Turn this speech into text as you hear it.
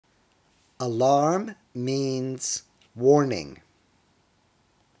Alarm means warning.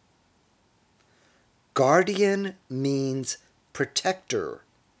 Guardian means protector.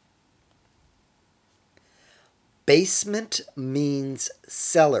 Basement means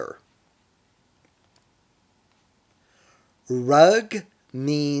cellar. Rug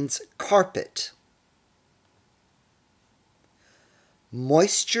means carpet.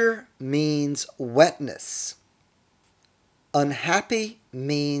 Moisture means wetness. Unhappy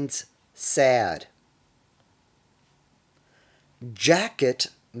means sad. Jacket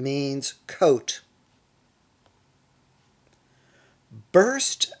means coat.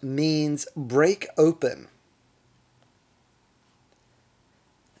 Burst means break open.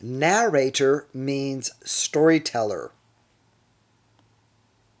 Narrator means storyteller.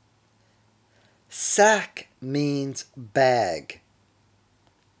 Sack means bag.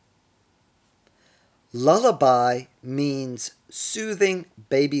 Lullaby means soothing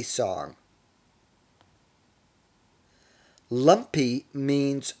baby song. Lumpy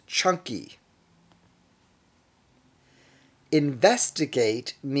means chunky.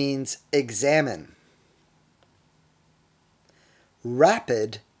 Investigate means examine.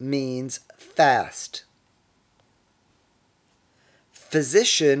 Rapid means fast.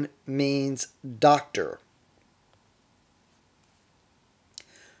 Physician means doctor.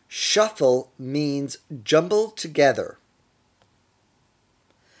 Shuffle means jumble together.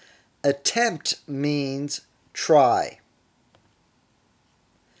 Attempt means try.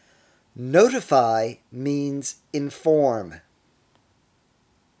 Notify means inform.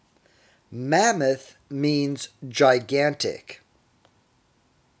 Mammoth means gigantic.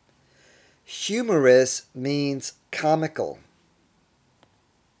 Humorous means comical.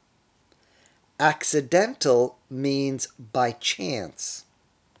 Accidental means by chance.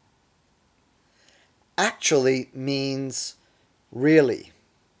 Actually means really.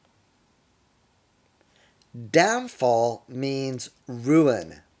 Downfall means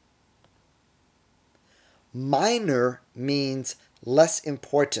ruin. Minor means less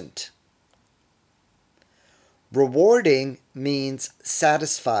important. Rewarding means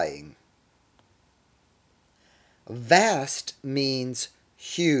satisfying. Vast means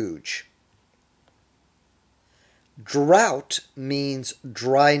huge. Drought means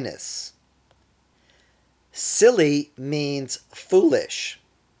dryness. Silly means foolish.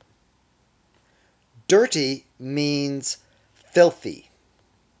 Dirty means filthy.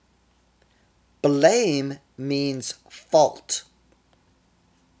 Blame means fault.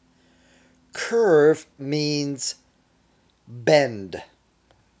 Curve means bend.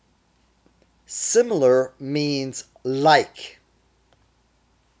 Similar means like.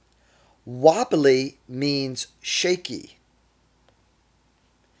 Wobbly means shaky.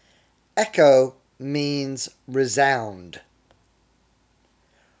 Echo means resound.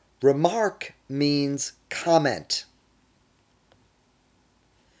 Remark means comment.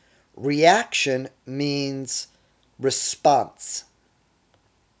 Reaction means response.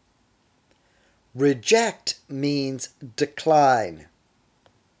 Reject means decline.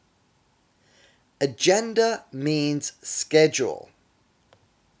 Agenda means schedule.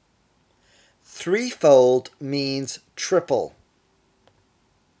 Threefold means triple.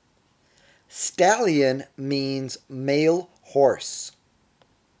 Stallion means male horse.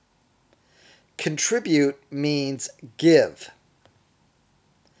 Contribute means give.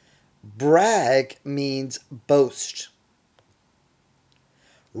 Brag means boast.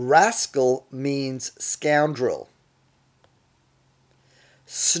 Rascal means scoundrel.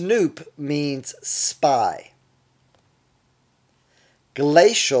 Snoop means spy.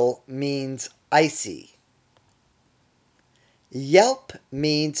 Glacial means icy. Yelp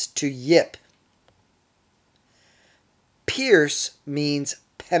means to yip. Pierce means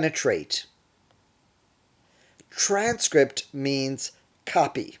penetrate. Transcript means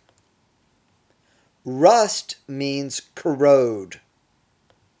copy. Rust means corrode.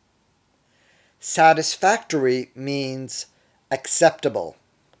 Satisfactory means acceptable.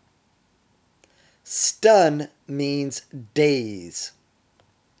 Stun means daze.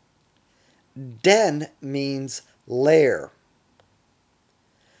 Den means lair.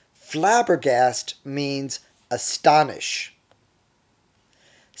 Flabbergast means astonish.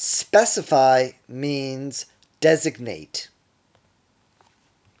 Specify means designate.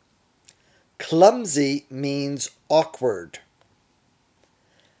 Clumsy means awkward.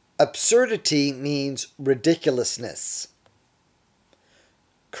 Absurdity means ridiculousness.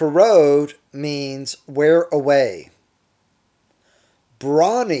 Corrode means wear away.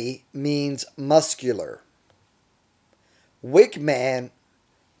 Brawny means muscular. Wigman